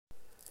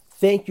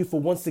Thank you for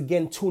once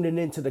again tuning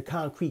in to the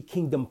Concrete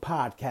Kingdom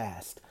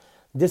podcast.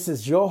 This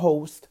is your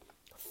host,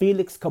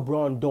 Felix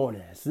Cabron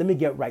Dornes. Let me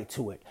get right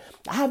to it.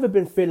 I haven't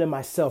been feeling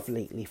myself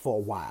lately for a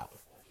while.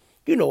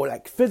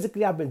 Like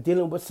physically I've been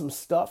dealing with some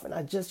stuff and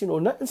I just,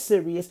 nothing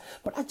serious,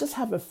 but I just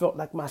haven't felt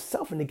like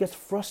myself and it gets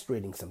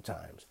frustrating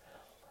sometimes.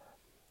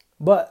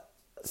 But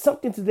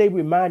something today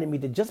reminded me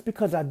that just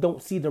because I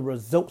don't see the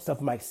results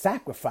of my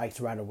sacrifice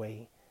right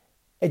away,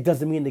 it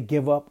doesn't mean to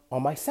give up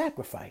on my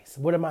sacrifice.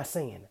 What am I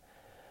saying?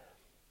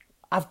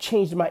 I've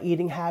changed my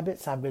eating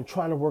habits. I've been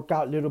trying to work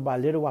out little by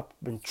little. I've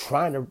been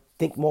trying to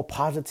think more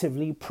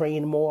positively,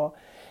 praying more,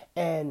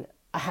 and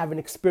I haven't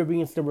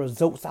experienced the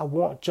results I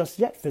want just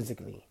yet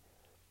physically.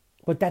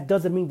 But that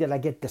doesn't mean that I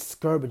get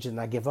discouraged and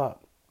I give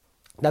up.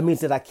 That means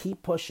that I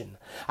keep pushing.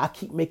 I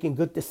keep making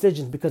good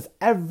decisions because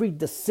every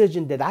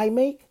decision that I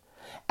make,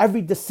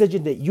 every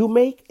decision that you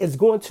make is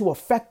going to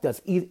affect us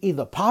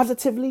either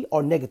positively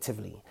or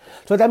negatively.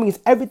 So that means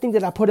everything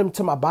that I put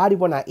into my body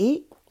when I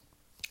eat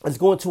is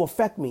going to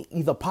affect me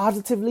either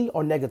positively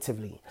or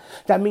negatively.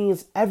 That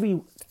means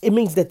it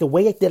means that the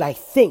way that I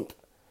think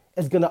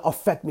is going to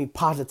affect me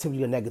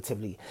positively or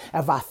negatively.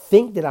 If I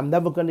think that I'm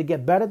never going to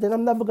get better, then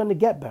I'm never going to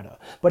get better.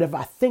 But if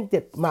I think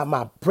that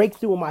my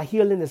breakthrough and my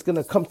healing is going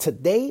to come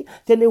today,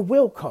 then it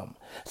will come.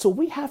 So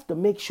we have to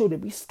make sure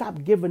that we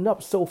stop giving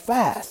up so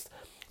fast.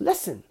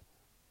 Listen,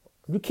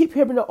 you keep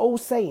hearing the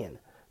old saying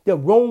that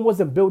Rome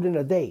wasn't built in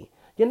a day.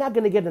 You're not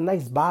going to get a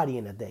nice body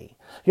in a day.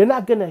 You're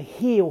not going to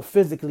heal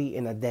physically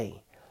in a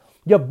day.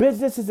 Your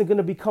business isn't going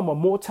to become a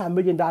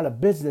multi-million-dollar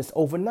business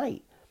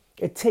overnight.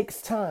 It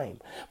takes time.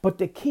 But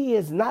the key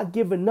is not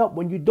giving up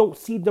when you don't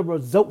see the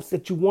results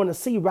that you want to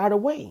see right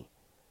away.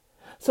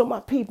 So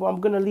my people,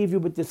 I'm going to leave you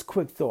with this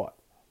quick thought.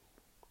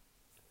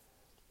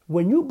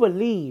 When you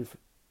believe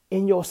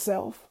in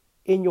yourself,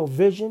 in your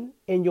vision,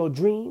 in your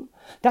dream,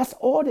 that's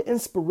all the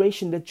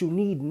inspiration that you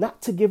need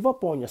not to give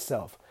up on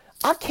yourself.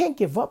 I can't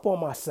give up on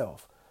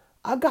myself.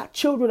 I got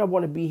children I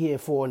want to be here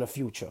for in the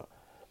future.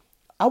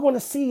 I want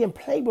to see and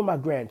play with my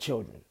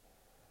grandchildren.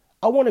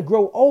 I want to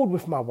grow old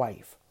with my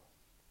wife.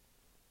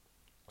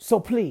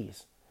 So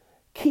please,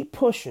 keep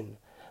pushing.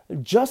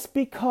 Just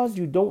because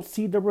you don't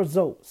see the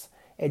results,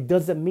 it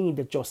doesn't mean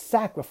that your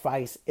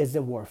sacrifice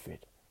isn't worth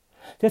it.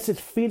 This is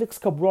Felix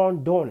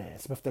Cabron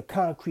Dornes with the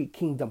Concrete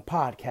Kingdom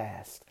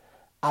podcast.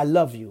 I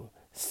love you.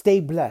 Stay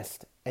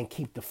blessed and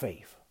keep the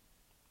faith.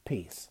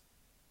 Peace.